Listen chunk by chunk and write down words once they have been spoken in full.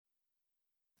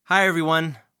Hi,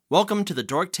 everyone. Welcome to the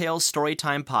Dork Tales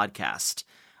Storytime Podcast.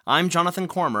 I'm Jonathan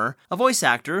Cormer, a voice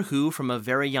actor who, from a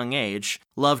very young age,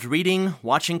 loved reading,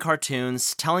 watching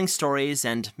cartoons, telling stories,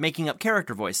 and making up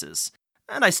character voices.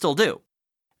 And I still do.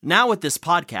 Now with this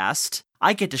podcast,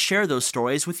 I get to share those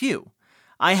stories with you.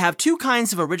 I have two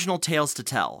kinds of original tales to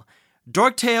tell: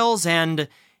 Dork Tales and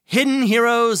Hidden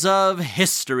Heroes of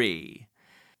History.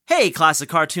 Hey, classic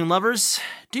cartoon lovers.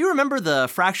 Do you remember the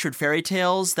fractured fairy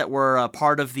tales that were a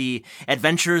part of the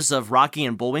Adventures of Rocky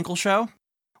and Bullwinkle show?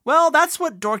 Well, that's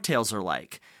what Dork Tales are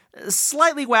like.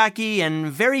 Slightly wacky and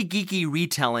very geeky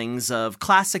retellings of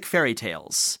classic fairy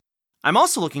tales. I'm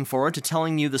also looking forward to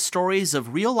telling you the stories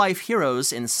of real-life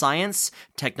heroes in science,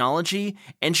 technology,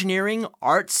 engineering,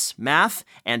 arts, math,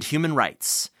 and human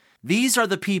rights. These are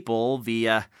the people,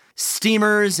 the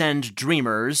steamers and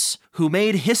dreamers, who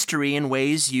made history in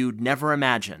ways you'd never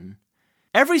imagine.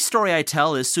 Every story I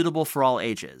tell is suitable for all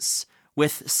ages,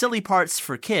 with silly parts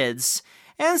for kids,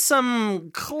 and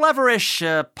some cleverish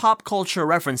pop culture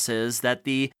references that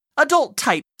the adult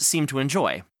type seem to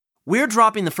enjoy. We're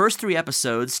dropping the first 3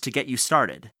 episodes to get you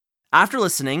started. After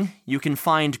listening, you can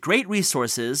find great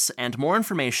resources and more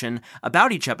information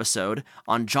about each episode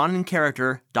on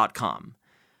johnandcharacter.com.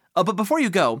 But before you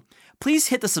go, please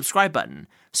hit the subscribe button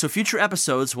so future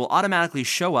episodes will automatically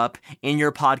show up in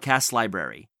your podcast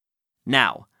library.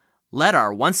 Now, let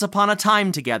our Once Upon a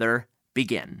Time together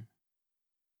begin.